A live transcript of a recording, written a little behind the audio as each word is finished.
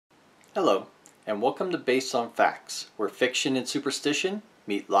Hello, and welcome to Based on Facts, where fiction and superstition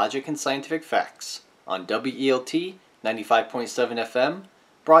meet logic and scientific facts, on WELT 95.7 FM,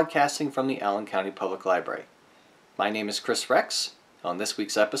 broadcasting from the Allen County Public Library. My name is Chris Rex. On this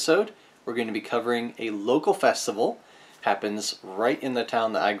week's episode, we're going to be covering a local festival. Happens right in the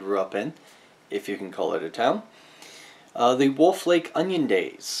town that I grew up in, if you can call it a town. The Wolf Lake Onion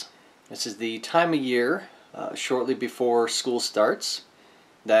Days. This is the time of year, shortly before school starts,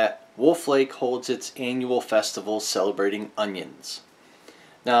 that Wolf Lake holds its annual festival celebrating onions.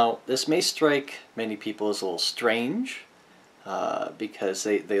 Now, this may strike many people as a little strange, because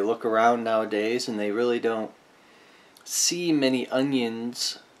they look around nowadays and they really don't see many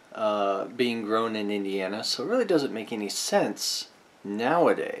onions being grown in Indiana, so it really doesn't make any sense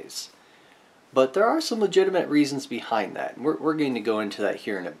nowadays. But there are some legitimate reasons behind that, and we're going to go into that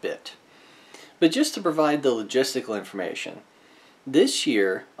here in a bit. But just to provide the logistical information, this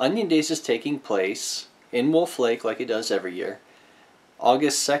year, Onion Days is taking place in Wolf Lake like it does every year,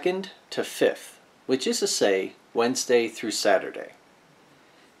 August 2nd to 5th, which is to say Wednesday through Saturday.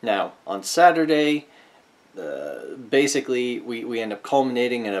 Now, on Saturday, basically we end up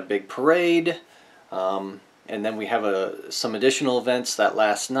culminating in a big parade, and then we have some additional events that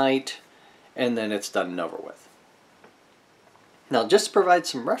last night, and then it's done and over with. Now, just to provide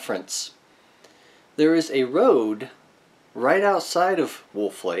some reference, there is a road right outside of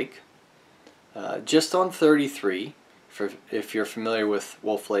Wolf Lake, just on 33, if you're familiar with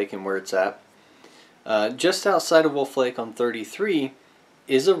Wolf Lake and where it's at. Just outside of Wolf Lake on 33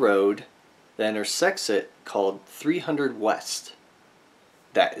 is a road that intersects it called 300 West.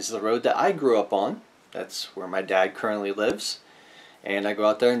 That is the road that I grew up on. That's where my dad currently lives, and I go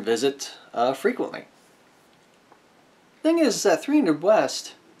out there and visit frequently. Thing is that 300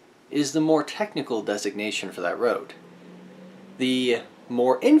 West is the more technical designation for that road. The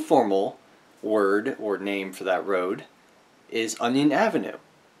more informal word or name for that road is Onion Avenue.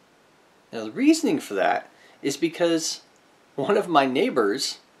 Now, the reasoning for that is because one of my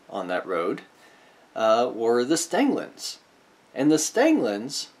neighbors on that road were the Stanglins. And the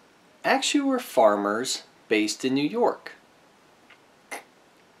Stanglins actually were farmers based in New York.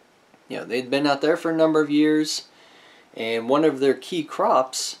 They'd been out there for a number of years, and one of their key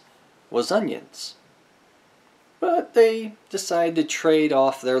crops was onions. But they decided to trade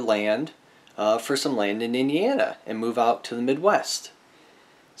off their land for some land in Indiana and move out to the Midwest.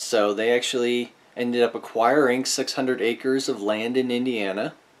 So they actually ended up acquiring 600 acres of land in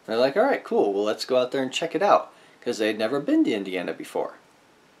Indiana. They're like, all right, cool, well, let's go out there and check it out, because they'd never been to Indiana before.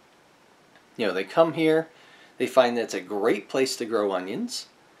 They come here, they find that it's a great place to grow onions,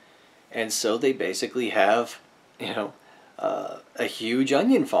 and so they basically have, a huge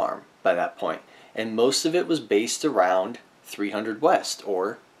onion farm by that point. And most of it was based around 300 West,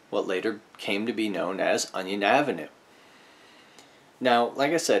 or what later came to be known as Onion Avenue. Now,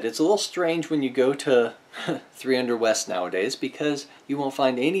 like I said, it's a little strange when you go to 300 West nowadays, because you won't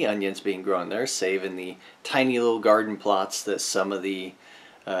find any onions being grown there, save in the tiny little garden plots that some of the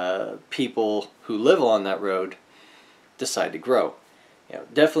people who live on that road decide to grow.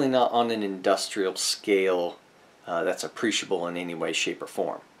 Definitely not on an industrial scale that's appreciable in any way, shape, or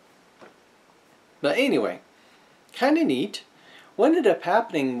form. But anyway, kind of neat. What ended up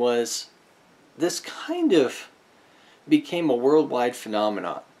happening was this kind of became a worldwide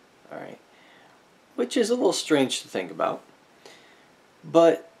phenomenon, all right, which is a little strange to think about.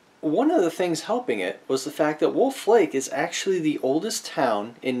 But one of the things helping it was the fact that Wolf Lake is actually the oldest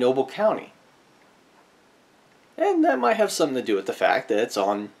town in Noble County. And that might have something to do with the fact that it's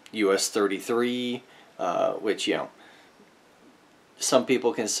on US 33, which, some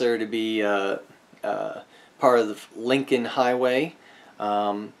people consider to be part of the Lincoln Highway.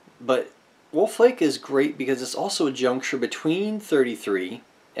 But Wolf Lake is great because it's also a juncture between 33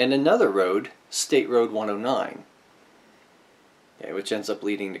 and another road, State Road 109, which ends up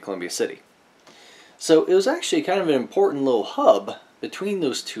leading to Columbia City. So it was actually kind of an important little hub between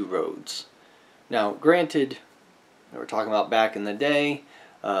those two roads. Now, granted, we're talking about back in the day,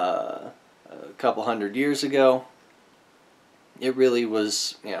 a couple hundred years ago, it really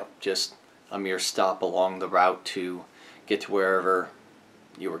was, just a mere stop along the route to get to wherever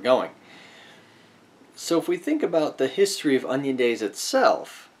you were going. So if we think about the history of Onion Days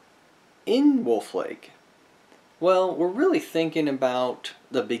itself in Wolf Lake, well, we're really thinking about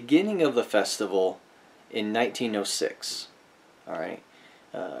the beginning of the festival in 1906. All right,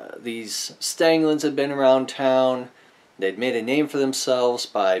 these Stanglins had been around town. They'd made a name for themselves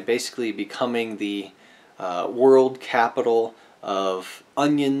by basically becoming the world capital of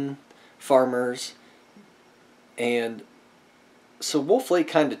onion farmers, and So Wolf Lake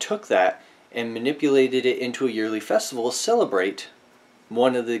kind of took that and manipulated it into a yearly festival to celebrate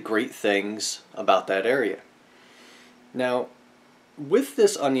one of the great things about that area. Now, with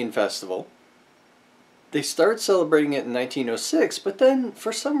this onion festival, they started celebrating it in 1906, but then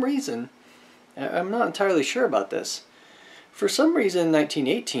for some reason, I'm not entirely sure about this, for some reason in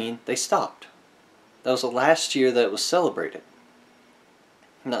 1918 they stopped. That was the last year that it was celebrated.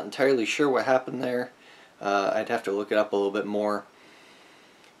 I'm not entirely sure what happened there. I'd have to look it up a little bit more.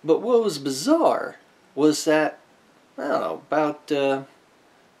 But what was bizarre was that, I don't know, about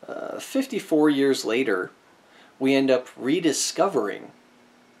 54 years later, we end up rediscovering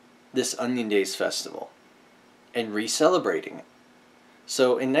this Onion Days festival and re-celebrating it.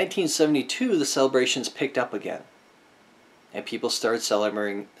 So in 1972, the celebrations picked up again, and people started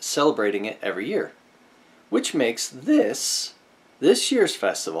celebrating it every year, which makes this year's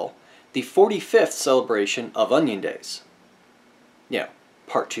festival the 45th celebration of Onion Days. Yeah,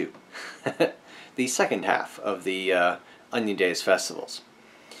 part 2. The second half of the Onion Days festivals.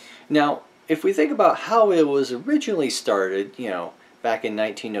 Now, if we think about how it was originally started, back in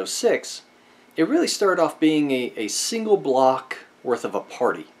 1906, it really started off being a single block worth of a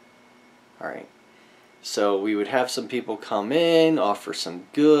party. Alright, so we would have some people come in, offer some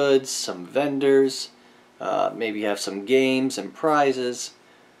goods, some vendors, maybe have some games and prizes,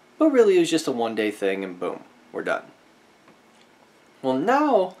 but really it was just a one-day thing and boom, we're done.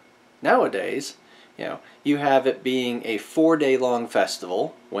 Well, nowadays, you have it being a 4-day long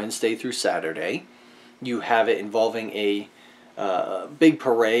festival, Wednesday through Saturday. You have it involving a big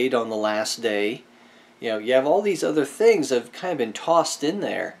parade on the last day. You have all these other things that have kind of been tossed in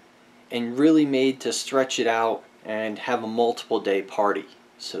there and really made to stretch it out and have a multiple day party,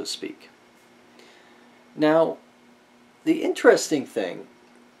 so to speak. Now, the interesting thing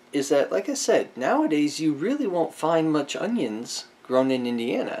is that, like I said, nowadays you really won't find much onions grown in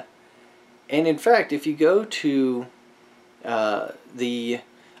Indiana. And in fact, if you go to the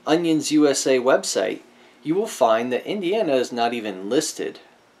Onions USA website, you will find that Indiana is not even listed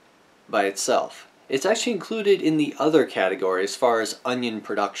by itself. It's actually included in the other category as far as onion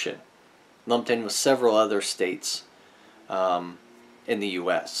production, lumped in with several other states in the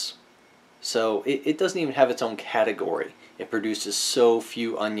US. So it doesn't even have its own category. It produces so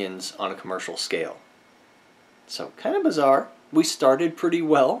few onions on a commercial scale. So kind of bizarre. We started pretty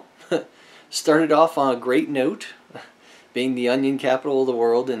well. Started off on a great note, being the onion capital of the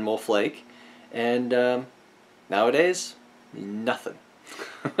world in Wolf Lake, and nowadays, nothing.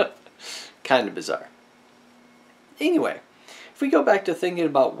 Kind of bizarre. Anyway, if we go back to thinking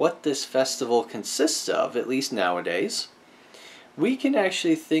about what this festival consists of, at least nowadays, we can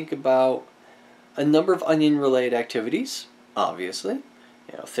actually think about a number of onion-related activities, obviously.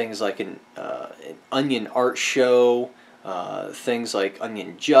 Things like an onion art show, things like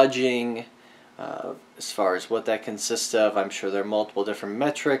onion judging. As far as what that consists of, I'm sure there are multiple different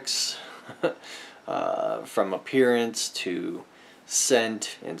metrics, from appearance to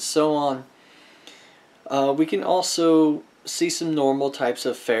scent and so on. We can also see some normal types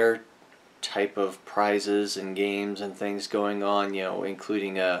of fair type of prizes and games and things going on,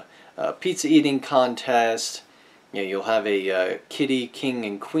 including a pizza eating contest. You'll have a Kitty, King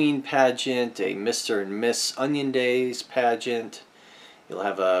and Queen pageant, a Mr. and Miss Onion Days pageant. You'll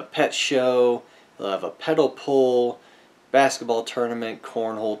have a pet show. You'll have a pedal pull, basketball tournament,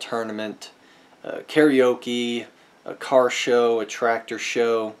 cornhole tournament, karaoke, a car show, a tractor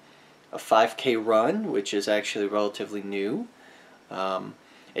show, a 5K run, which is actually relatively new,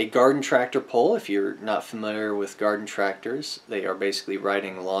 a garden tractor pull. If you're not familiar with garden tractors, they are basically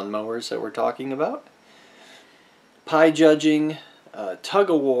riding lawnmowers that we're talking about. Pie judging, tug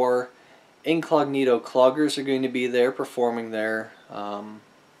of war, incognito cloggers are going to be there performing their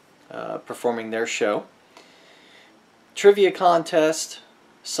show. Trivia contest,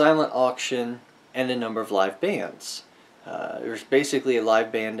 silent auction, and a number of live bands. There's basically a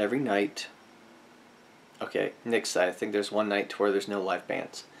live band every night. Okay, Nick's side, I think there's one night to where there's no live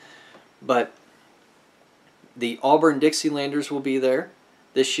bands. But the Auburn Dixielanders will be there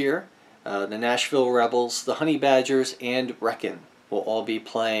this year. The Nashville Rebels, the Honey Badgers, and Wreckin' will all be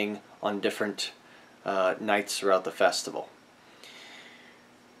playing on different nights throughout the festival.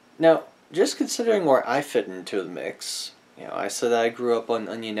 Now, just considering where I fit into the mix, I said that I grew up on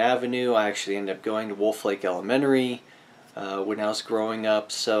Onion Avenue. I actually ended up going to Wolf Lake Elementary when I was growing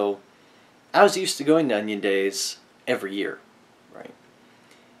up, so I was used to going to Onion Days every year, right?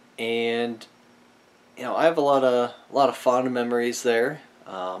 And I have a lot of fond memories there.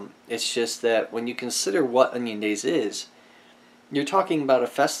 It's just that when you consider what Onion Days is, you're talking about a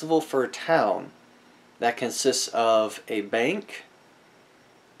festival for a town that consists of a bank,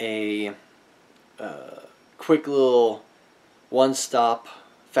 a quick little one-stop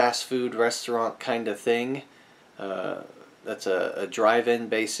fast food restaurant kind of thing. That's a drive-in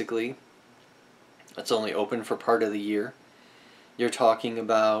basically. It's only open for part of the year. You're talking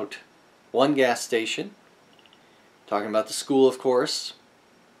about one gas station, talking about the school, of course,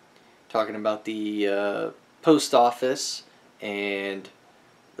 talking about the post office and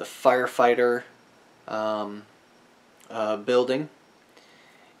the firefighter building,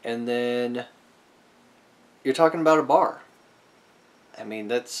 and then you're talking about a bar. I mean,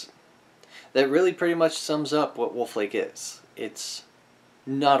 that really pretty much sums up what Wolf Lake is. It's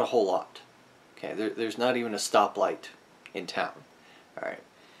not a whole lot. Okay, there's not even a stoplight in town. All right,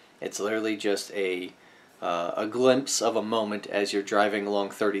 it's literally just a glimpse of a moment as you're driving along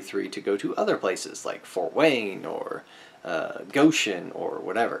 33 to go to other places like Fort Wayne or Goshen or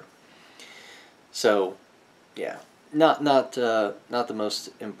whatever. So, yeah, not the most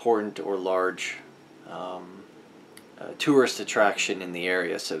important or large tourist attraction in the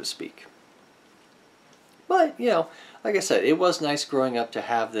area, so to speak. But like I said, it was nice growing up to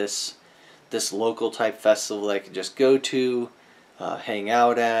have this local type festival that I could just go to, hang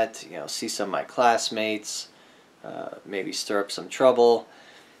out at, see some of my classmates, maybe stir up some trouble.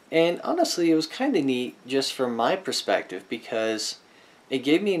 And honestly, it was kind of neat just from my perspective because it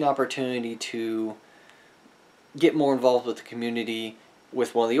gave me an opportunity to get more involved with the community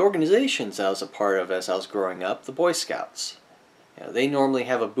with one of the organizations I was a part of as I was growing up, the Boy Scouts. They normally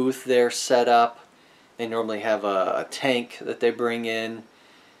have a booth there set up. They normally have a tank that they bring in.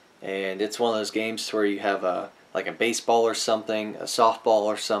 And it's one of those games where you have like a baseball or something, a softball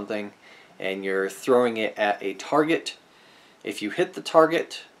or something, and you're throwing it at a target. If you hit the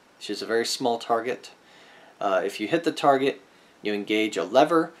target, which is a very small target, if you hit the target, you engage a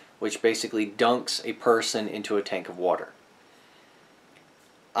lever, which basically dunks a person into a tank of water.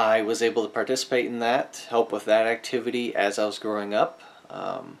 I was able to participate in that, help with that activity as I was growing up,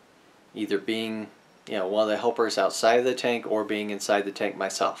 either being one of the helpers outside of the tank or being inside the tank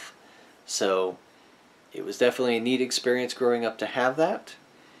myself. So it was definitely a neat experience growing up to have that,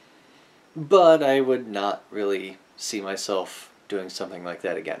 but I would not really see myself doing something like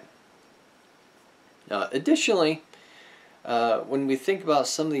that again. Additionally, when we think about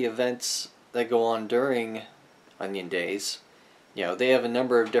some of the events that go on during Onion Days, they have a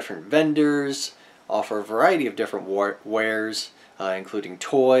number of different vendors, offer a variety of different wares, including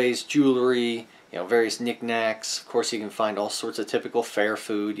toys, jewelry, various knickknacks. Of course, you can find all sorts of typical fair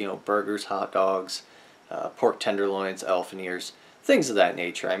food, burgers, hot dogs, pork tenderloins, elephant ears, things of that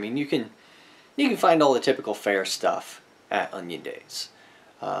nature. I mean, you can find all the typical fair stuff at Onion Days.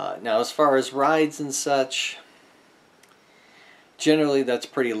 Now, as far as rides and such, generally that's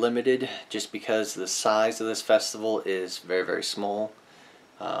pretty limited just because the size of this festival is very, very small.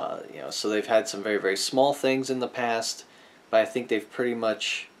 So they've had some very, very small things in the past, but I think they've pretty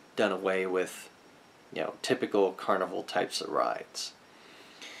much done away with typical carnival types of rides.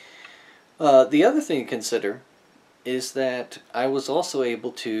 The other thing to consider is that I was also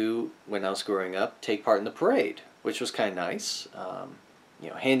able to, when I was growing up, take part in the parade, which was kind of nice.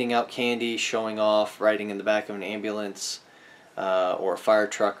 Handing out candy, showing off, riding in the back of an ambulance or a fire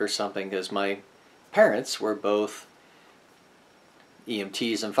truck or something, because my parents were both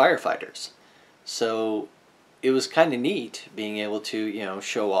EMTs and firefighters. So it was kind of neat being able to,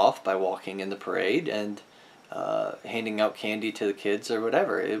 show off by walking in the parade and handing out candy to the kids or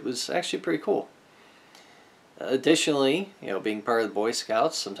whatever. It was actually pretty cool. Additionally, being part of the Boy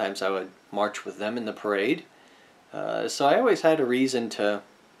Scouts, sometimes I would march with them in the parade. So I always had a reason to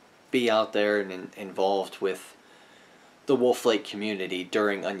be out there and involved with the Wolf Lake community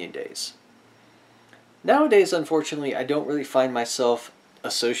during Onion Days. Nowadays, unfortunately, I don't really find myself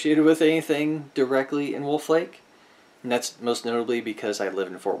associated with anything directly in Wolf Lake. And that's most notably because I live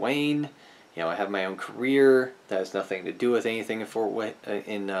in Fort Wayne. I have my own career that has nothing to do with anything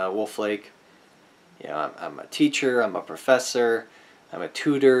in Wolf Lake. I'm a teacher, I'm a professor, I'm a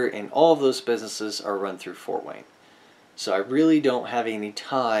tutor, and all of those businesses are run through Fort Wayne. So I really don't have any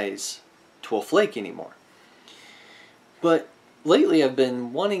ties to Wolf Lake anymore. But lately I've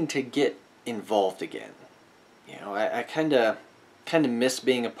been wanting to get involved again. I kind of miss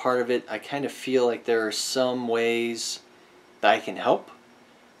being a part of it. I kind of feel like there are some ways that I can help,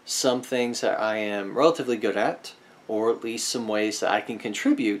 some things that I am relatively good at, or at least some ways that I can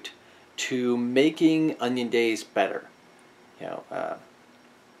contribute to making Onion Days better.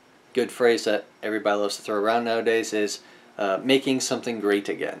 Good phrase that everybody loves to throw around nowadays is making something great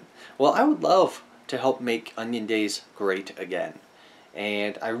again. Well, I would love to help make Onion Days great again.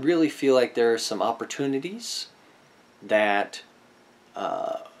 And I really feel like there are some opportunities that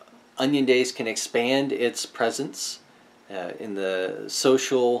Onion Days can expand its presence in the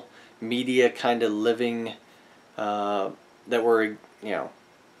social media kind of living that we're,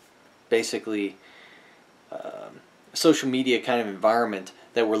 basically social media kind of environment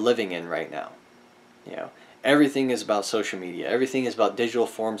that we're living in right now. Everything is about social media. Everything is about digital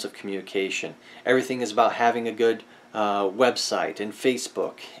forms of communication. Everything is about having a good website and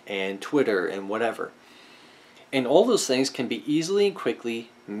Facebook and Twitter and whatever. And all those things can be easily and quickly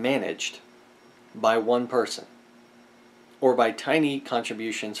managed by one person or by tiny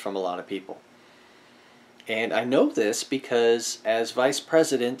contributions from a lot of people. And I know this because as Vice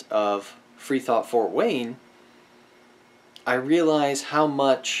President of Free Thought Fort Wayne, I realize how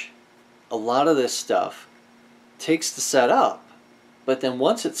much a lot of this stuff takes to set up, but then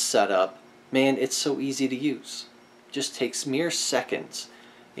once it's set up, man, it's so easy to use. It just takes mere seconds,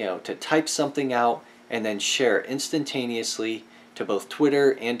 to type something out and then share it instantaneously to both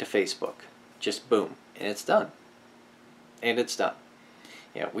Twitter and to Facebook. Just boom, and it's done. And it's done.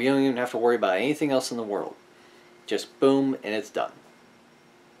 We don't even have to worry about anything else in the world. Just boom, and it's done.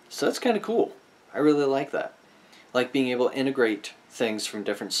 So that's kind of cool. I really like that. I like being able to integrate things from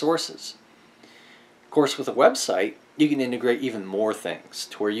different sources. Of course, with a website, you can integrate even more things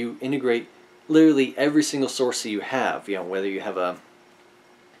to where you integrate literally every single source that you have. Whether you have a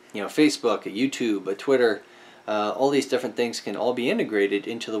Facebook, a YouTube, a Twitter, all these different things can all be integrated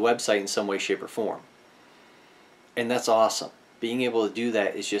into the website in some way, shape, or form. And that's awesome. Being able to do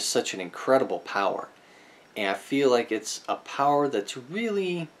that is just such an incredible power. And I feel like it's a power that's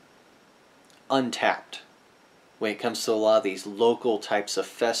really untapped when it comes to a lot of these local types of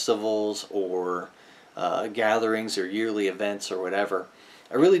festivals or gatherings or yearly events or whatever.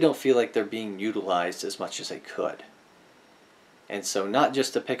 I really don't feel like they're being utilized as much as they could. And so not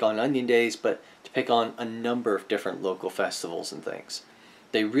just to pick on Onion Days, but to pick on a number of different local festivals and things.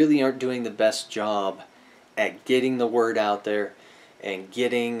 They really aren't doing the best job at getting the word out there and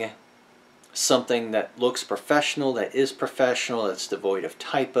getting something that looks professional, that is professional, that's devoid of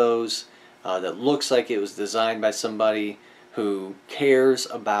typos, that looks like it was designed by somebody who cares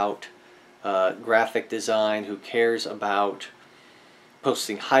about graphic design, who cares about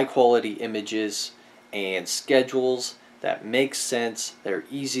posting high quality images and schedules that make sense, that are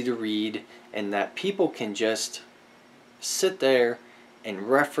easy to read, and that people can just sit there and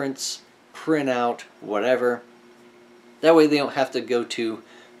reference, print out, whatever. That way they don't have to go to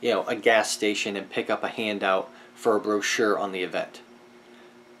a gas station and pick up a handout for a brochure on the event.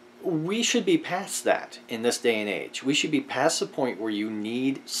 We should be past that in this day and age. We should be past the point where you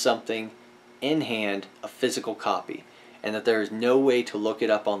need something in hand, a physical copy, and that there is no way to look it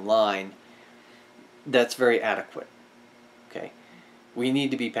up online that's very adequate. Okay, we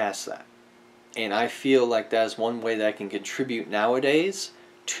need to be past that. And I feel like that is one way that I can contribute nowadays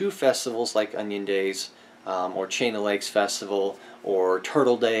to festivals like Onion Days, or Chain of Lakes Festival, or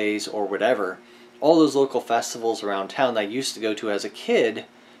Turtle Days, or whatever. All those local festivals around town that I used to go to as a kid,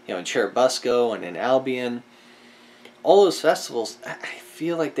 in Cherubusco and in Albion. All those festivals, I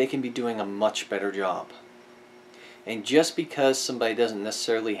feel like they can be doing a much better job. And just because somebody doesn't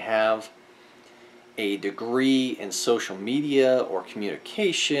necessarily have a degree in social media or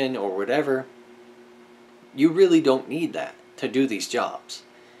communication or whatever, you really don't need that to do these jobs.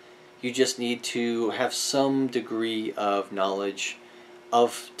 You just need to have some degree of knowledge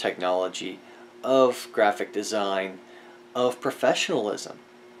of technology, of graphic design, of professionalism.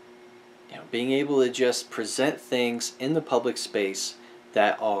 Being able to just present things in the public space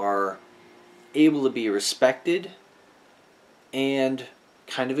that are able to be respected and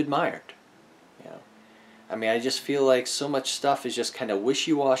kind of admired. I just feel like so much stuff is just kind of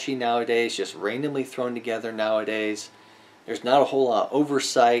wishy-washy nowadays, just randomly thrown together nowadays. There's not a whole lot of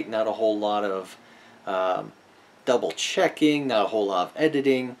oversight, not a whole lot of double checking, not a whole lot of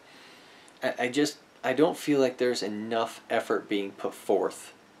editing. I don't feel like there's enough effort being put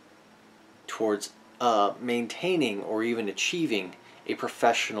forth towards maintaining or even achieving a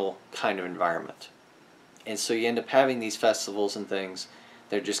professional kind of environment. And so you end up having these festivals and things,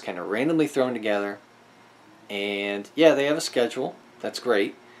 they're just kind of randomly thrown together. And yeah, they have a schedule, that's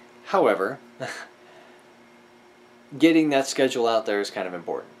great. However, getting that schedule out there is kind of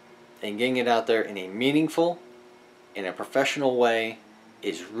important. And getting it out there in a meaningful, in a professional way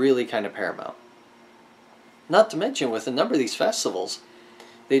is really kind of paramount. Not to mention, with a number of these festivals,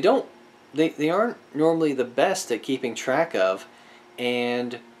 they aren't normally the best at keeping track of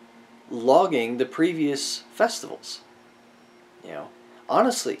and logging the previous festivals.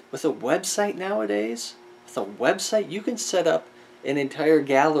 Honestly, with a website nowadays, you can set up an entire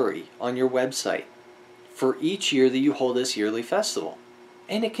gallery on your website for each year that you hold this yearly festival.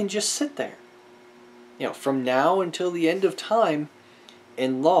 And it can just sit there, you know, from now until the end of time,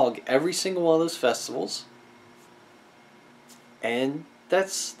 and log every single one of those festivals. And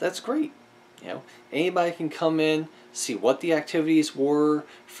that's great. You know, anybody can come in, see what the activities were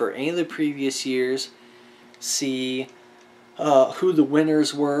for any of the previous years, see who the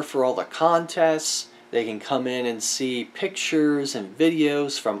winners were for all the contests. They can come in and see pictures and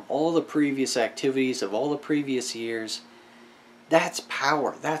videos from all the previous activities of all the previous years. That's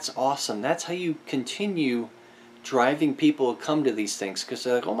power. That's awesome. That's how you continue driving people to come to these things, because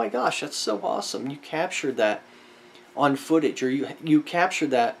they're like, oh my gosh, that's so awesome. You captured that on footage, or you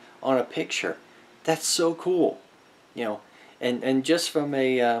captured that on a picture. That's so cool. You know, and just from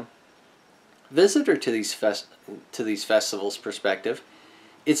a visitor to these festivals perspective,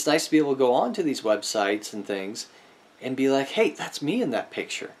 it's nice to be able to go on to these websites and things and be like, hey, that's me in that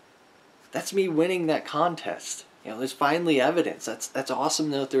picture. That's me winning that contest. You know, there's finally evidence. That's awesome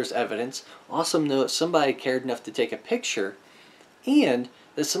to know that there's evidence. Awesome to know that somebody cared enough to take a picture, and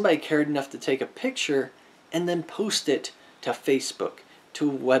that somebody cared enough to take a picture and then post it to Facebook, to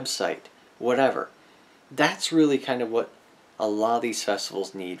a website, whatever. That's really kind of what a lot of these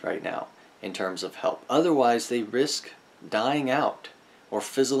festivals need right now in terms of help. Otherwise, they risk dying out or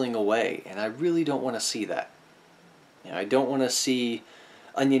fizzling away, and I really don't want to see that. You know, I don't want to see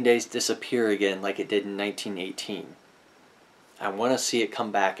Onion Days disappear again like it did in 1918. I want to see it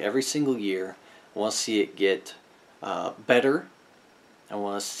come back every single year. I want to see it get better. I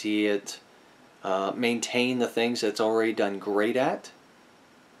want to see it maintain the things that's already done great at.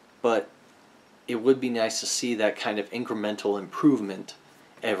 But it would be nice to see that kind of incremental improvement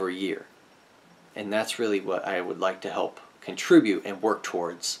every year. And that's really what I would like to help contribute and work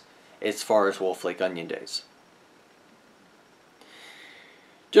towards as far as Wolf Lake Onion Days.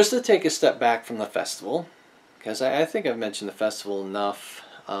 Just to take a step back from the festival, because I think I've mentioned the festival enough.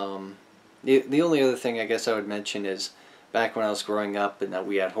 The only other thing I guess I would mention is back when I was growing up and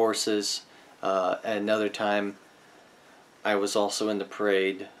we had horses. At another time, I was also in the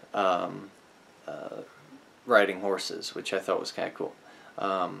parade riding horses, which I thought was kind of cool.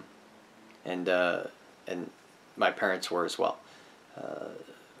 And my parents were as well.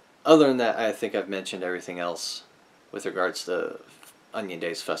 Other than that, I think I've mentioned everything else with regards to Onion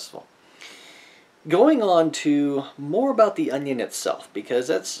Days Festival. Going on to more about the onion itself, because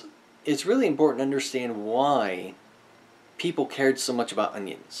it's really important to understand why people cared so much about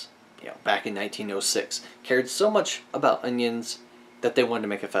onions. You know, back in 1906, cared so much about onions that they wanted to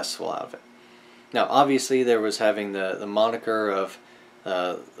make a festival out of it. Now, obviously, there was having the moniker of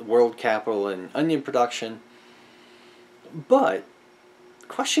world capital in onion production, but the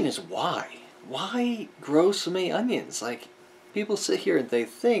question is why? Why grow so many onions? Like, people sit here and they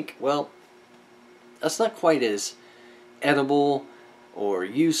think, well, that's not quite as edible or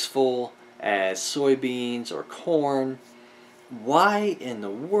useful as soybeans or corn. Why in the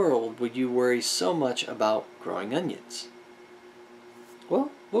world would you worry so much about growing onions?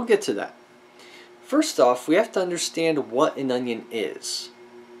 Well, we'll get to that. First off, we have to understand what an onion is.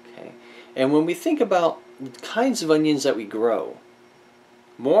 Okay? And when we think about the kinds of onions that we grow,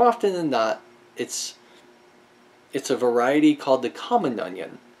 more often than not, it's a variety called the common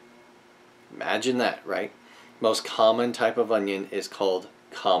onion. Imagine that, right? Most common type of onion is called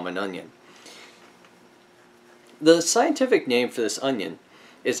common onion. The scientific name for this onion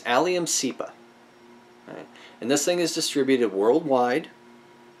is Allium cepa. Right? And this thing is distributed worldwide.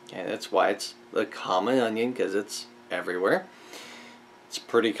 Okay, that's why it's the common onion, because it's everywhere. It's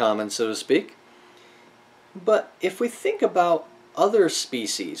pretty common, so to speak. But if we think about other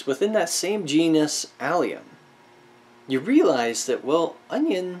species within that same genus Allium, you realize that, well,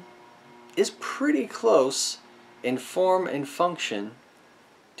 onion is pretty close in form and function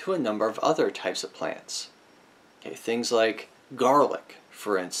to a number of other types of plants. Okay, things like garlic,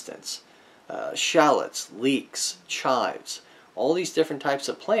 for instance, shallots, leeks, chives, all these different types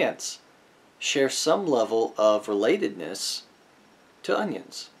of plants share some level of relatedness to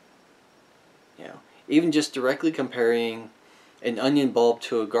onions. You know, even just directly comparing an onion bulb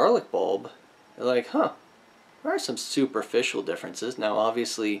to a garlic bulb, they're like, huh, there are some superficial differences. Now,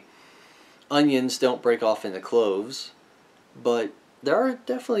 obviously, onions don't break off into cloves, but there are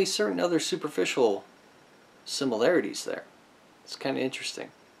definitely certain other superficial similarities there. It's kind of interesting.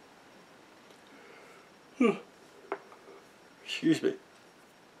 Excuse me.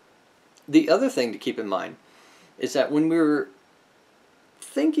 The other thing to keep in mind is that when we're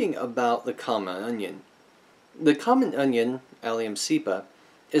thinking about the common onion, Allium cepa,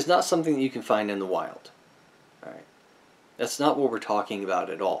 is not something that you can find in the wild. All right. That's not what we're talking about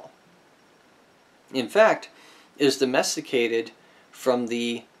at all. In fact, it is domesticated from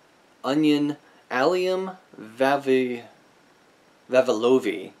the onion Allium vavilovi,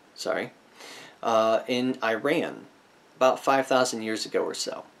 in Iran about 5,000 years ago or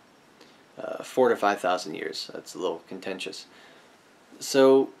so. 4 to 5,000 years. That's a little contentious.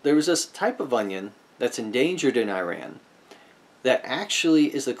 So there was this type of onion that's endangered in Iran that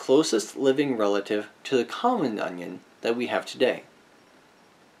actually is the closest living relative to the common onion that we have today.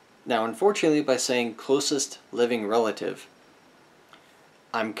 Now, unfortunately, by saying closest living relative,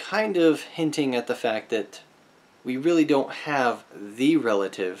 I'm kind of hinting at the fact that we really don't have the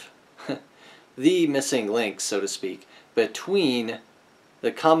relative, the missing link, so to speak, between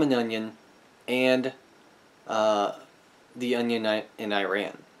the common onion and the onion in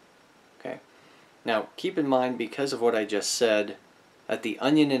Iran. Okay. Now, keep in mind, because of what I just said, that the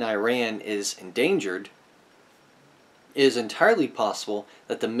onion in Iran is endangered, it is entirely possible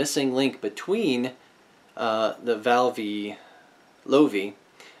that the missing link between the valvilovi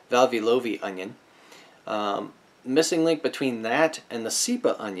onion, missing link between that and the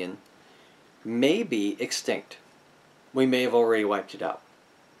Sipa onion may be extinct. We may have already wiped it out.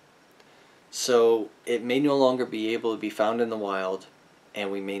 So it may no longer be able to be found in the wild, and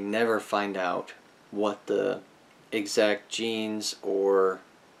we may never find out what the exact genes or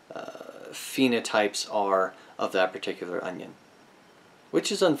phenotypes are of that particular onion, which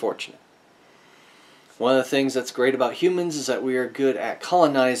is unfortunate. One of the things that's great about humans is that we are good at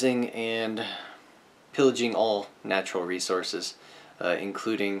colonizing and pillaging all natural resources,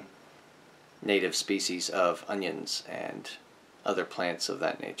 including native species of onions and other plants of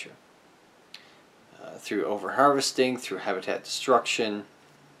that nature. Through overharvesting, through habitat destruction.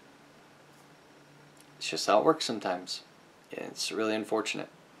 It's just how it works sometimes. It's really unfortunate.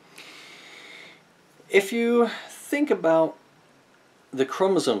 If you think about the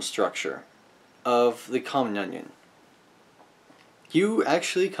chromosome structure of the common onion, you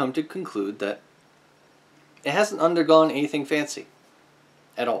actually come to conclude that it hasn't undergone anything fancy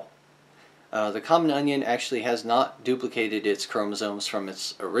at all. The common onion actually has not duplicated its chromosomes from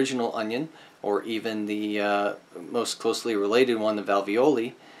its original onion, or even the most closely related one, the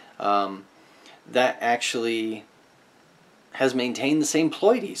valvioli. That actually has maintained the same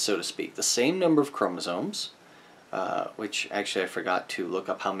ploidy, so to speak, the same number of chromosomes, which actually I forgot to look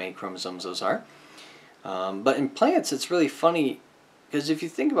up how many chromosomes those are. But in plants, it's really funny, because if you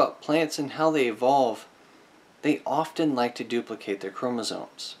think about plants and how they evolve, they often like to duplicate their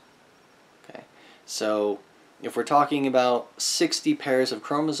chromosomes. Okay, so if we're talking about 60 pairs of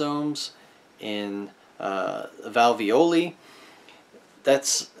chromosomes in valvioli,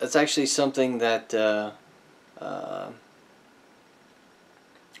 that's actually something that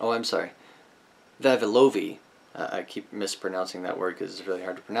vavilovi. I keep mispronouncing that word because it's really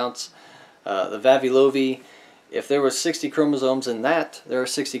hard to pronounce. The vavilovi, if there were 60 chromosomes in that, there are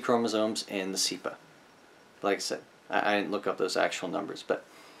 60 chromosomes in the Sipa. Like I said, I didn't look up those actual numbers, but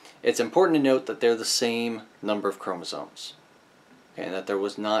it's important to note that they're the same number of chromosomes, okay, and that there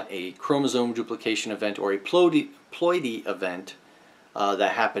was not a chromosome duplication event or a ploidy event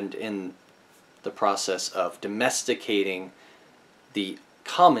that happened in the process of domesticating the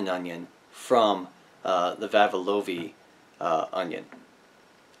common onion from the vavilovi onion.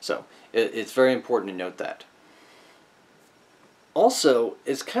 So it's very important to note that. Also,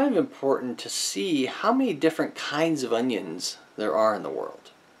 it's kind of important to see how many different kinds of onions there are in the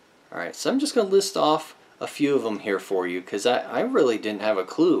world. Alright, so I'm just going to list off a few of them here for you, because I really didn't have a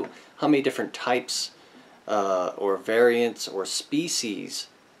clue how many different types or variants or species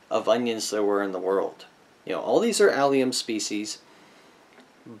of onions there were in the world. You know, all these are allium species,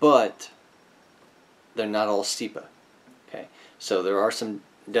 but they're not all stipa. Okay, so there are some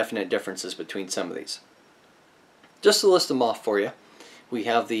definite differences between some of these. Just to list them off for you, we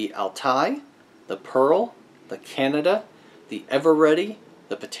have the Altai, the Pearl, the Canada, the Ever-Ready,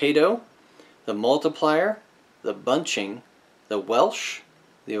 the Potato, the Multiplier, the Bunching, the Welsh,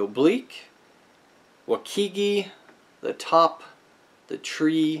 the Oblique, Wakigi, the Top, the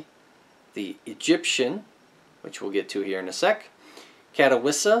Tree, the Egyptian, which we'll get to here in a sec,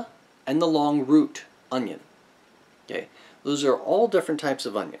 Catawissa, and the Long Root onion. Okay, those are all different types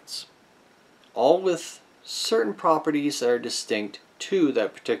of onions, all with certain properties that are distinct to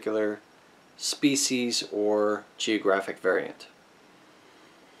that particular species or geographic variant.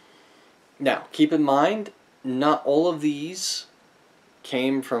 Now, keep in mind, not all of these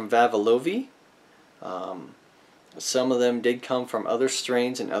came from vavilovi. Some of them did come from other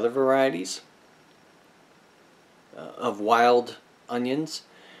strains and other varieties of wild onions.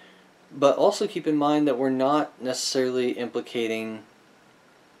 But also keep in mind that we're not necessarily implicating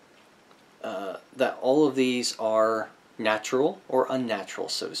that all of these are natural or unnatural,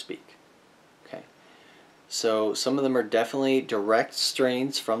 so to speak. Okay. So some of them are definitely direct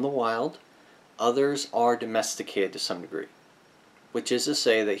strains from the wild. Others are domesticated to some degree, which is to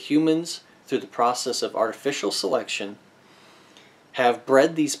say that humans, through the process of artificial selection, have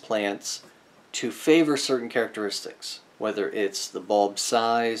bred these plants to favor certain characteristics, whether it's the bulb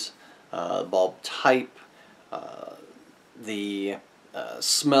size, bulb type, the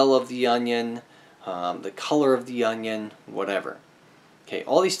smell of the onion, the color of the onion, whatever. Okay,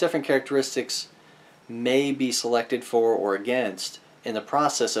 all these different characteristics may be selected for or against in the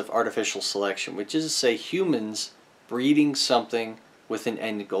process of artificial selection, which is to say humans breeding something with an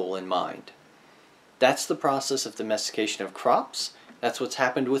end goal in mind. That's the process of domestication of crops. That's what's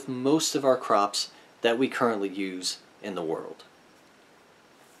happened with most of our crops that we currently use in the world.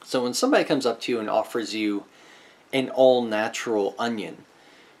 So when somebody comes up to you and offers you an all-natural onion,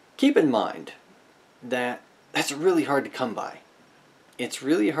 keep in mind that that's really hard to come by. It's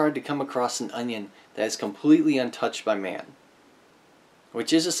really hard to come across an onion that is completely untouched by man.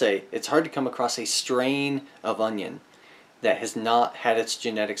 Which is to say, it's hard to come across a strain of onion that has not had its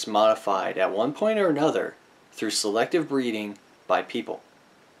genetics modified at one point or another through selective breeding by people.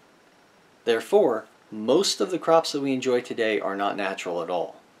 Therefore, most of the crops that we enjoy today are not natural at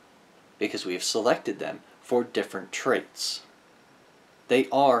all, because we have selected them for different traits. They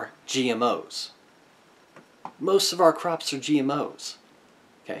are GMOs. Most of our crops are GMOs.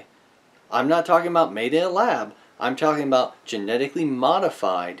 Okay? I'm not talking about made in a lab. I'm talking about genetically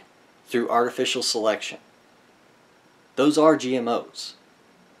modified through artificial selection. Those are GMOs.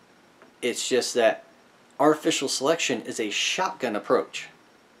 It's just that artificial selection is a shotgun approach.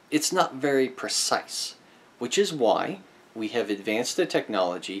 It's not very precise, which is why we have advanced the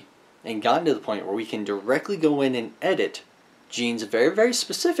technology and gotten to the point where we can directly go in and edit genes very, very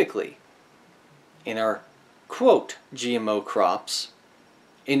specifically in our, quote, GMO crops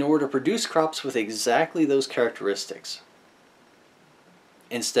in order to produce crops with exactly those characteristics,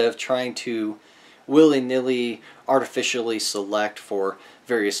 instead of trying to willy-nilly artificially select for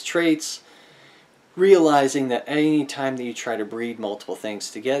various traits, realizing that any time that you try to breed multiple things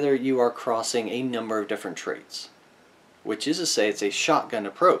together, you are crossing a number of different traits. Which is to say, it's a shotgun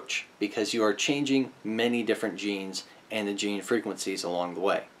approach, because you are changing many different genes and the gene frequencies along the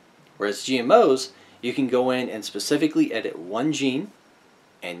way. Whereas GMOs, you can go in and specifically edit one gene,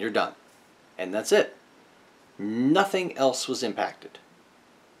 and you're done. And that's it. Nothing else was impacted.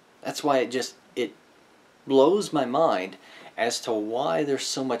 That's why it blows my mind as to why there's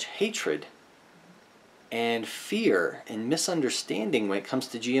so much hatred and fear and misunderstanding when it comes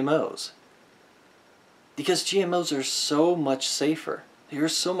to GMOs. Because GMOs are so much safer. They are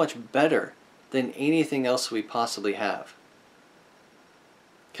so much better than anything else we possibly have.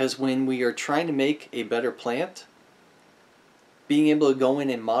 Because when we are trying to make a better plant, being able to go in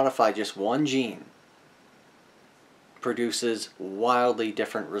and modify just one gene produces wildly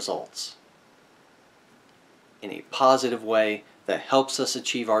different results in a positive way that helps us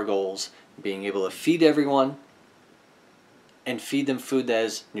achieve our goals, being able to feed everyone and feed them food that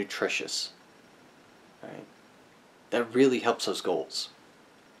is nutritious. Right? That really helps those goals.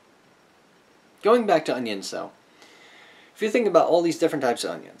 Going back to onions though, if you think about all these different types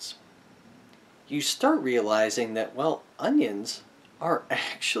of onions, you start realizing that, well, onions are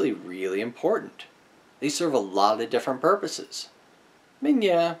actually really important. They serve a lot of different purposes. I mean,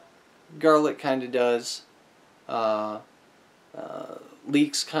 yeah, garlic kind of does,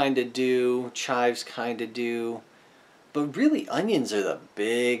 leeks kind of do, chives kind of do, but really onions are the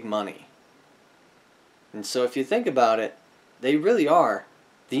big money. And so if you think about it, they really are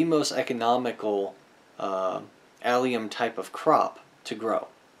the most economical allium type of crop to grow.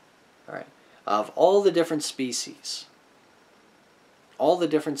 All right. Of all the different species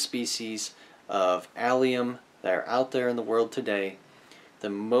of allium that are out there in the world today, the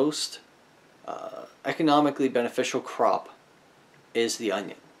most economically beneficial crop is the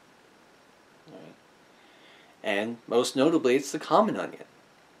onion. Right? And most notably, it's the common onion.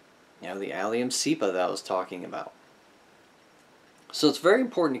 You know, the allium cepa that I was talking about. So it's very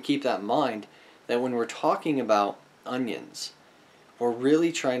important to keep that in mind, that when we're talking about onions, we're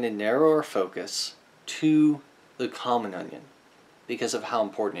really trying to narrow our focus to the common onion because of how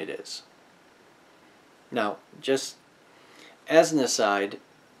important it is. Now, just as an aside,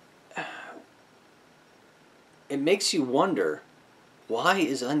 it makes you wonder, why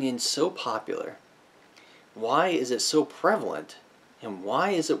is onion so popular? Why is it so prevalent? And why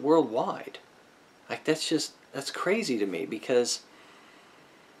is it worldwide? Like, that's crazy to me, because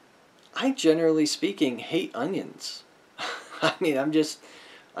I, generally speaking, hate onions. I mean,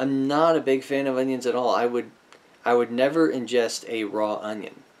 I'm not a big fan of onions at all. I would never ingest a raw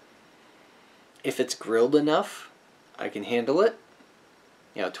onion. If it's grilled enough, I can handle it.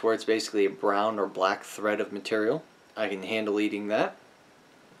 You know, to where it's basically a brown or black thread of material. I can handle eating that.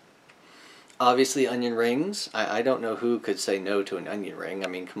 Obviously, onion rings. I don't know who could say no to an onion ring. I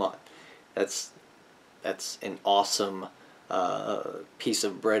mean, come on. That's an awesome piece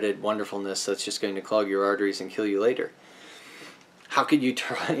of breaded wonderfulness that's just going to clog your arteries and kill you later. How could you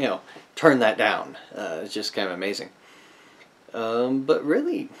turn that down? It's just kind of amazing. But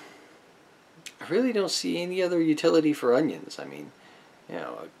really, I really don't see any other utility for onions. I mean, you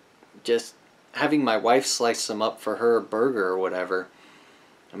know, just having my wife slice them up for her burger or whatever.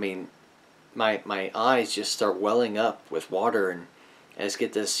 I mean, my eyes just start welling up with water, and I just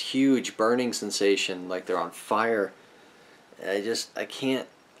get this huge burning sensation like they're on fire. I can't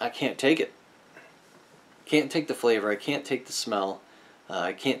take it. Can't take the flavor. I can't take the smell.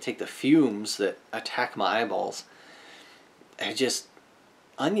 I can't take the fumes that attack my eyeballs.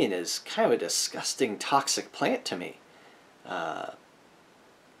 Onion is kind of a disgusting, toxic plant to me.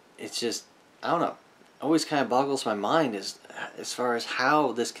 It's just, I don't know. Always kind of boggles my mind as far as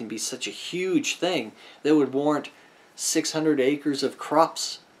how this can be such a huge thing that would warrant 600 acres of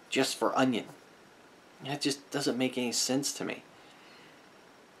crops just for onion. It just doesn't make any sense to me.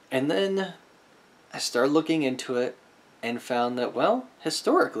 And then I started looking into it and found that, well,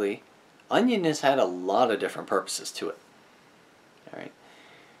 historically, onion has had a lot of different purposes to it. All right.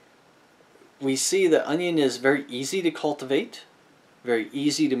 We see that onion is very easy to cultivate, very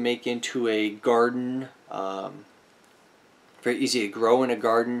easy to make into a garden, very easy to grow in a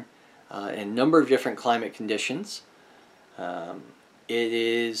garden in a number of different climate conditions. It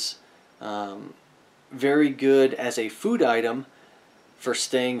is very good as a food item for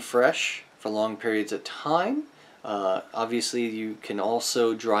staying fresh for long periods of time. Obviously, you can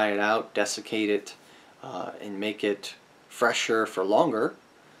also dry it out, desiccate it, and make it fresher for longer,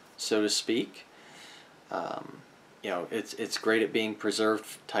 so to speak. You know, it's great at being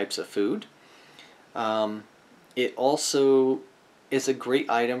preserved types of food. It also is a great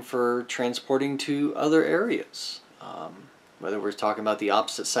item for transporting to other areas. Whether we're talking about the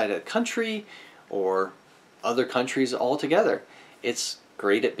opposite side of the country or other countries altogether, it's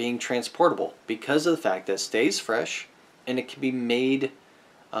great at being transportable because of the fact that it stays fresh and it can be made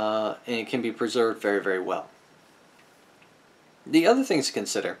and it can be preserved very, very well. The other things to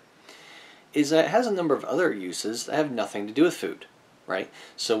consider is that it has a number of other uses that have nothing to do with food, right?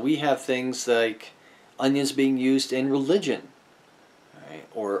 So we have things like onions being used in religion, right?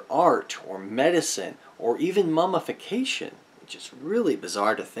 Or art, or medicine, or even mummification, which is really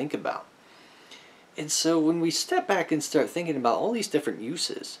bizarre to think about. And so when we step back and start thinking about all these different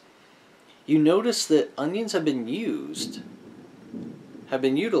uses, you notice that onions have been utilized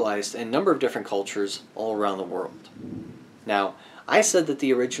in a number of different cultures all around the world. Now, I said that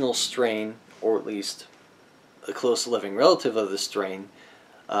the original strain, or at least a close living relative of the strain,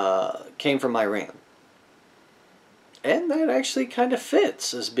 came from Iran. And that actually kind of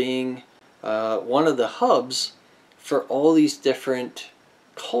fits as being one of the hubs for all these different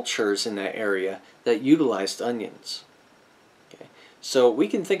cultures in that area that utilized onions. Okay. So we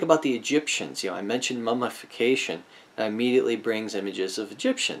can think about the Egyptians. I mentioned mummification. That immediately brings images of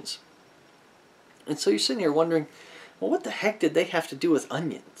Egyptians. And so you're sitting here wondering, well, what the heck did they have to do with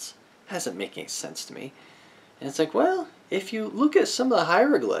onions? That doesn't make any sense to me. And it's like, well, if you look at some of the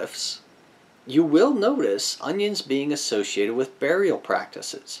hieroglyphs, you will notice onions being associated with burial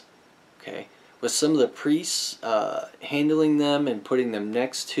practices. Okay, with some of the priests handling them and putting them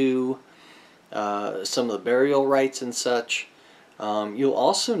next to some of the burial rites and such. You'll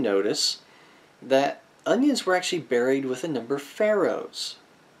also notice that onions were actually buried with a number of pharaohs.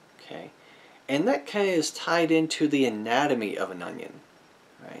 Okay, and that kind of is tied into the anatomy of an onion,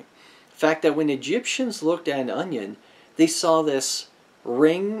 right? The fact that when Egyptians looked at an onion, they saw this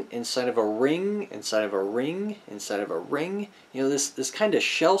ring inside of a ring inside of a ring inside of a ring. This kind of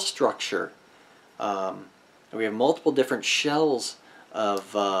shell structure. We have multiple different shells of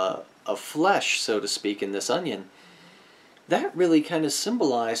flesh, so to speak, in this onion. That really kind of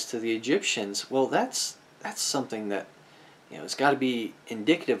symbolized to the Egyptians, well, that's something that it's got to be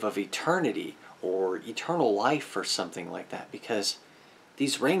indicative of eternity or eternal life or something like that, because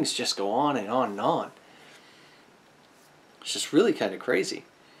these rings just go on and on and on. It's just really kind of crazy.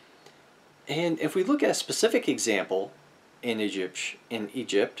 And if we look at a specific example in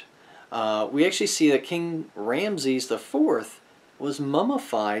Egypt, we actually see that King Ramses IV was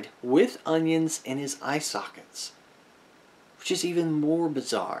mummified with onions in his eye sockets, which is even more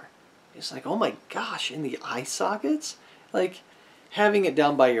bizarre. It's like, oh my gosh, in the eye sockets? Like, having it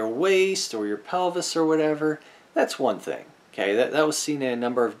down by your waist or your pelvis or whatever, That's one thing. Okay, that was seen in a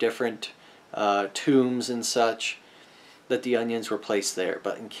number of different tombs and such, that the onions were placed there.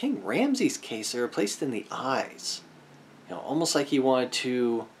 But in King Ramses' case, they were placed in the eyes. You know, almost like he wanted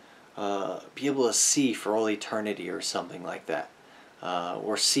to be able to see for all eternity or something like that,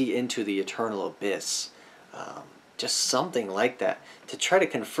 or see into the eternal abyss. Just something like that, to try to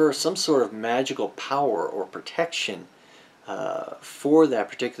confer some sort of magical power or protection for that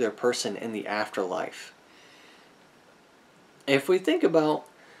particular person in the afterlife. If we think about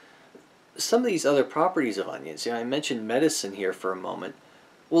some of these other properties of onions, I mentioned medicine here for a moment.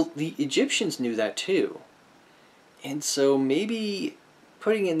 Well, the Egyptians knew that too. And so maybe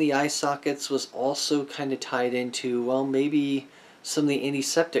putting in the eye sockets was also kind of tied into, well, maybe some of the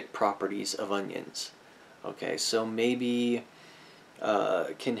antiseptic properties of onions. Okay, so maybe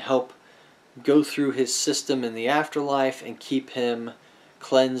can help go through his system in the afterlife and keep him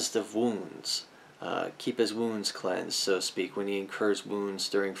cleansed of wounds. Keep his wounds cleansed, so to speak, when he incurs wounds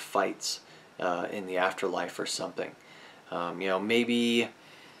during fights in the afterlife or something. Maybe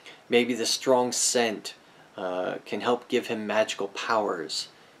the strong scent can help give him magical powers.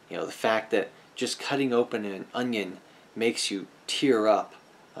 The fact that just cutting open an onion makes you tear up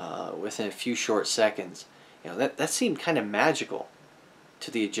within a few short seconds. That seemed kind of magical to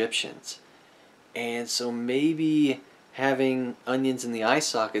the Egyptians. And so maybe having onions in the eye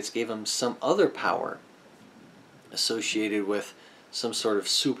sockets gave him some other power associated with some sort of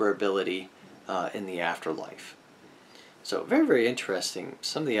super ability in the afterlife. So very, very interesting,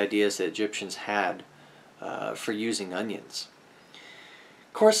 some of the ideas that Egyptians had for using onions.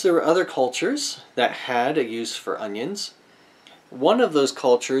 Of course, there were other cultures that had a use for onions. One of those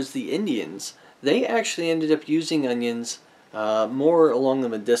cultures, the Indians, they actually ended up using onions more along the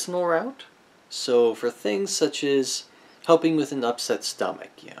medicinal route. So for things such as helping with an upset stomach,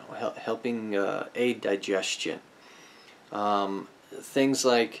 helping aid digestion. Things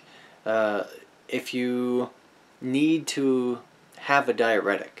like if you need to have a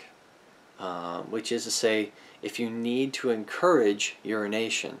diuretic, which is to say, if you need to encourage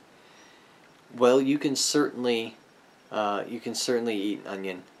urination, well, you can certainly eat an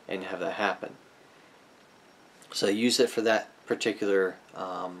onion and have that happen. So use it for that particular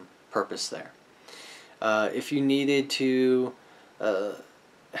purpose there. If you needed to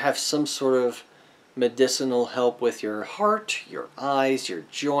have some sort of medicinal help with your heart, your eyes, your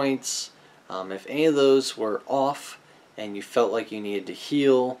joints, if any of those were off and you felt like you needed to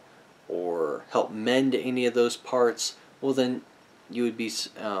heal or help mend any of those parts, well then you would be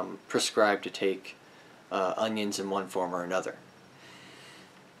prescribed to take onions in one form or another.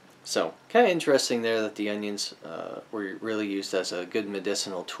 So kind of interesting there that the onions were really used as a good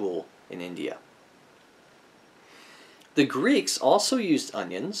medicinal tool in India. The Greeks also used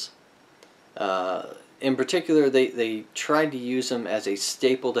onions. In particular, they tried to use them as a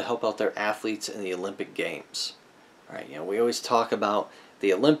staple to help out their athletes in the Olympic Games. Right? We always talk about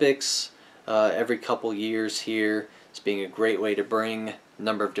the Olympics every couple years here as being a great way to bring a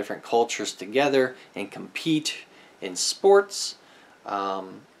number of different cultures together and compete in sports.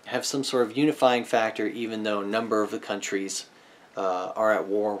 Have some sort of unifying factor, even though a number of the countries are at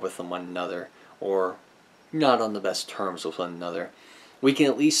war with one another or not on the best terms with one another. We can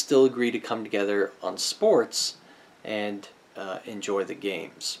at least still agree to come together on sports and enjoy the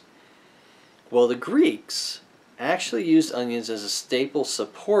games. Well, the Greeks actually used onions as a staple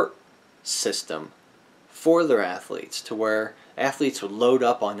support system for their athletes, to where athletes would load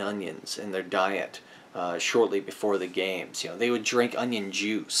up on onions in their diet shortly before the games. They would drink onion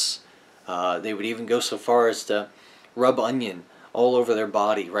juice. They would even go so far as to rub onion all over their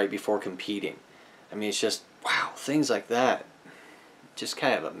body right before competing. I mean, it's just, wow, things like that just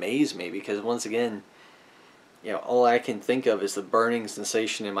kind of amaze me, because once again, all I can think of is the burning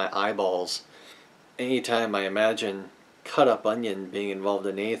sensation in my eyeballs anytime I imagine cut up onion being involved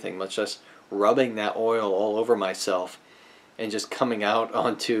in anything, much less rubbing that oil all over myself and just coming out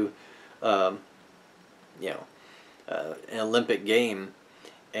onto an Olympic game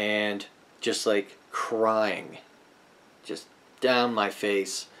and just like crying just down my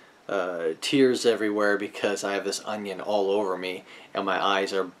face, tears everywhere because I have this onion all over me and my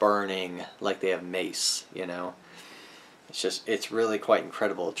eyes are burning like they have mace. It's really quite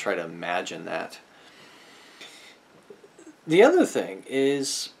incredible to try to imagine that. The other thing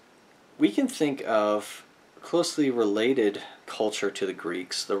is, we can think of closely related culture to the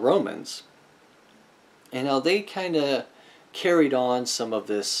Greeks, the Romans, and how they kind of carried on some of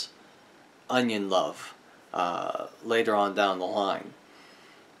this onion love later on down the line.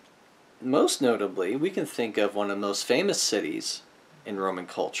 Most notably, we can think of one of the most famous cities in Roman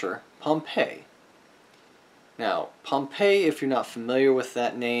culture, Pompeii. Now, Pompeii, if you're not familiar with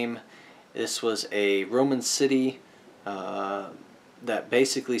that name, this was a Roman city that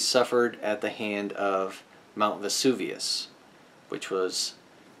basically suffered at the hand of Mount Vesuvius, which was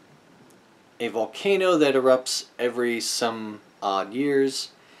a volcano that erupts every some odd years,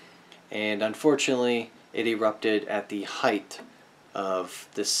 and unfortunately it erupted at the height of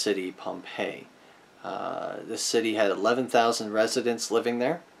this city, Pompeii. This city had 11,000 residents living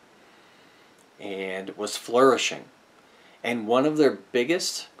there and was flourishing. And one of their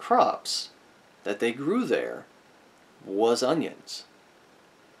biggest crops that they grew there was onions.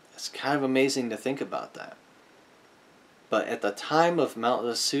 It's kind of amazing to think about that. But at the time of Mount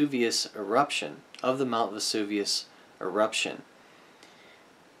Vesuvius eruption,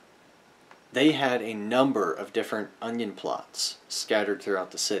 they had a number of different onion plots scattered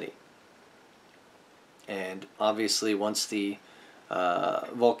throughout the city. And obviously once the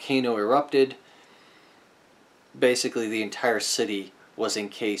volcano erupted, basically the entire city was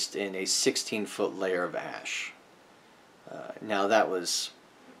encased in a 16-foot layer of ash. Now that was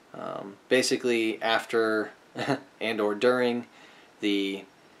basically after and or during the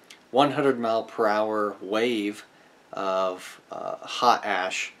 100-mile-per-hour wave of hot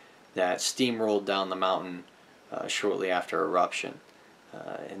ash that steamrolled down the mountain shortly after eruption,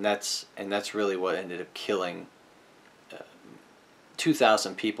 and that's really what ended up killing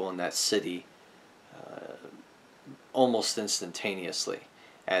 2,000 people in that city almost instantaneously,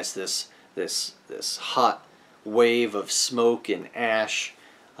 as this hot wave of smoke and ash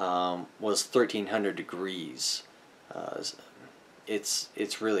was 1,300 degrees.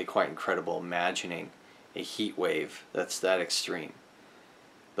 It's really quite incredible imagining a heat wave that's that extreme.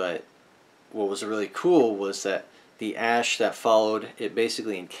 But what was really cool was that the ash that followed, it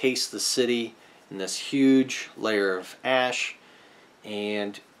basically encased the city in this huge layer of ash,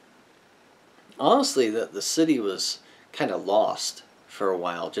 and honestly the city was kind of lost for a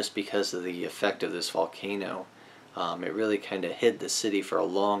while just because of the effect of this volcano. It really kind of hid the city for a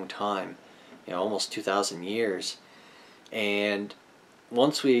long time, almost 2,000 years. And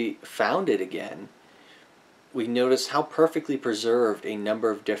once we found it again, we noticed how perfectly preserved a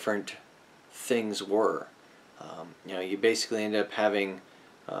number of different things were. You basically end up having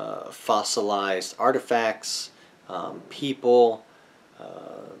fossilized artifacts, people,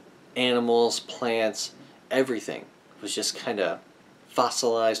 animals, plants, everything was just kind of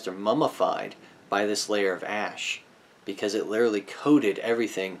fossilized or mummified by this layer of ash, because it literally coated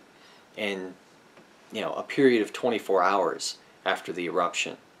everything in a period of 24 hours after the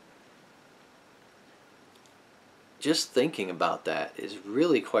eruption. Just thinking about that is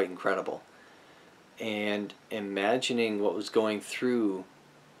really quite incredible, and imagining what was going through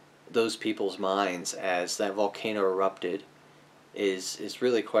those people's minds as that volcano erupted is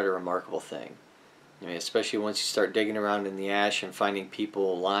really quite a remarkable thing. I mean, especially once you start digging around in the ash and finding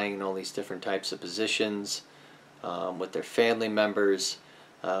people lying in all these different types of positions, with their family members,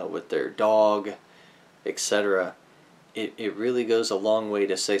 with their dog, etc. It really goes a long way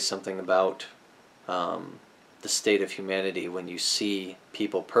to say something about the state of humanity when you see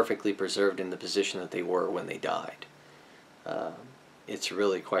people perfectly preserved in the position that they were when they died. It's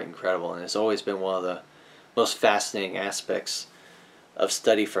really quite incredible, and it's always been one of the most fascinating aspects of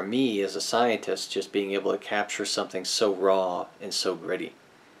study for me as a scientist, just being able to capture something so raw and so gritty.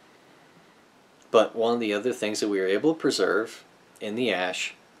 But one of the other things that we were able to preserve in the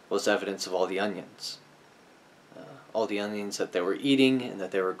ash was evidence of all the onions. All the onions that they were eating and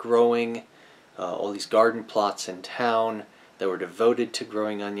that they were growing, all these garden plots in town that were devoted to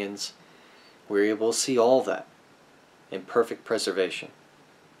growing onions. We were able to see all of that in perfect preservation.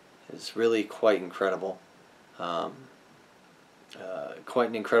 It's really quite incredible. Quite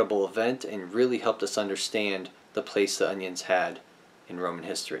an incredible event, and really helped us understand the place the onions had in Roman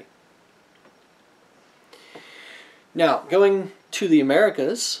history. Now, going to the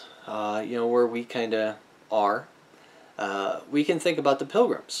Americas, where we kind of are, we can think about the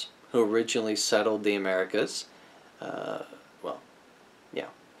Pilgrims, who originally settled the Americas.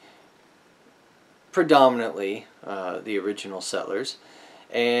 Predominantly the original settlers.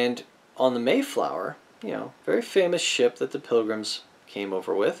 And on the Mayflower, very famous ship that the Pilgrims came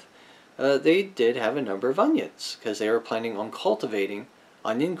over with, they did have a number of onions, because they were planning on cultivating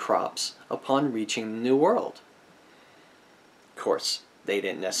onion crops upon reaching the New World. Of course, they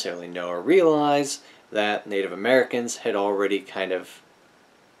didn't necessarily know or realize that Native Americans had already kind of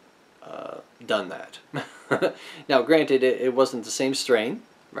done that. Now, granted, it wasn't the same strain,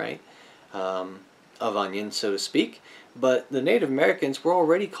 right, of onion, so to speak, but the Native Americans were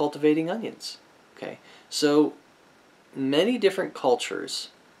already cultivating onions. Okay, so many different cultures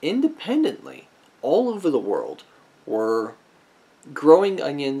independently all over the world were growing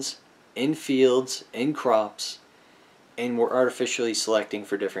onions in fields, in crops, and were artificially selecting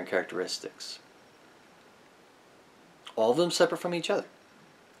for different characteristics. All of them separate from each other.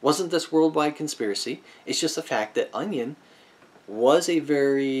 Wasn't this worldwide conspiracy? It's just the fact that onion was a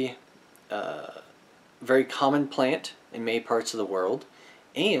very common plant in many parts of the world,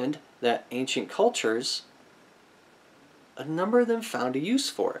 and that ancient cultures, a number of them found a use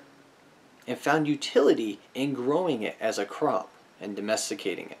for it and found utility in growing it as a crop and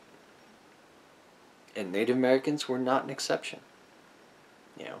domesticating it. And Native Americans were not an exception.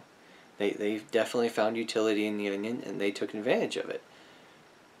 You know, they definitely found utility in the onion, and they took advantage of it.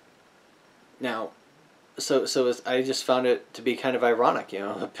 Now, so I just found it to be kind of ironic. You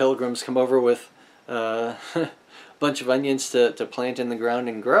know, the pilgrims come over with a bunch of onions to plant in the ground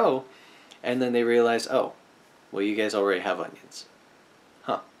and grow, and then they realize, oh, well, you guys already have onions.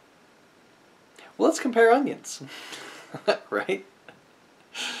 Huh. Well, let's compare onions. Right?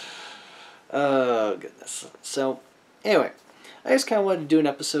 Oh, goodness. So, anyway, I just kind of wanted to do an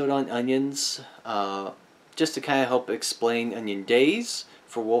episode on onions, just to kind of help explain onion days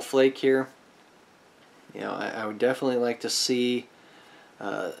for Wolf Lake here. You know, I would definitely like to see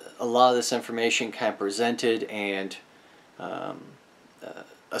a lot of this information kind of presented and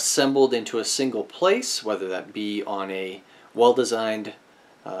assembled into a single place, whether that be on a well-designed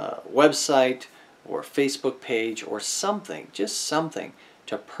website or Facebook page or something, just something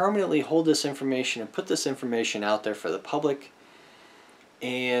to permanently hold this information and put this information out there for the public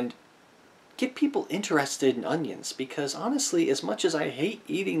and get people interested in onions, because honestly, as much as I hate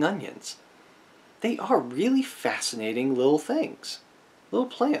eating onions, they are really fascinating little things, little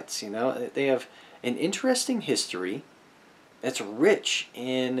plants. You know, they have an interesting history that's rich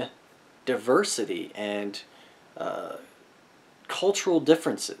in diversity and cultural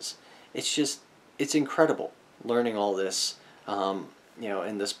differences. It's incredible learning all this, you know,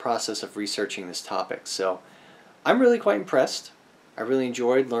 in this process of researching this topic. So I'm really quite impressed. I really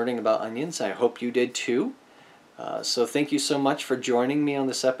enjoyed learning about onions. I hope you did too. So thank you so much for joining me on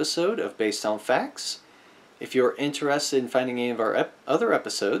this episode of Based on Facts. If you're interested in finding any of our other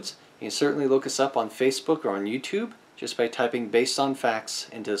episodes, you can certainly look us up on Facebook or on YouTube just by typing Based on Facts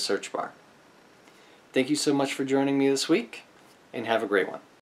into the search bar. Thank you so much for joining me this week, and have a great one.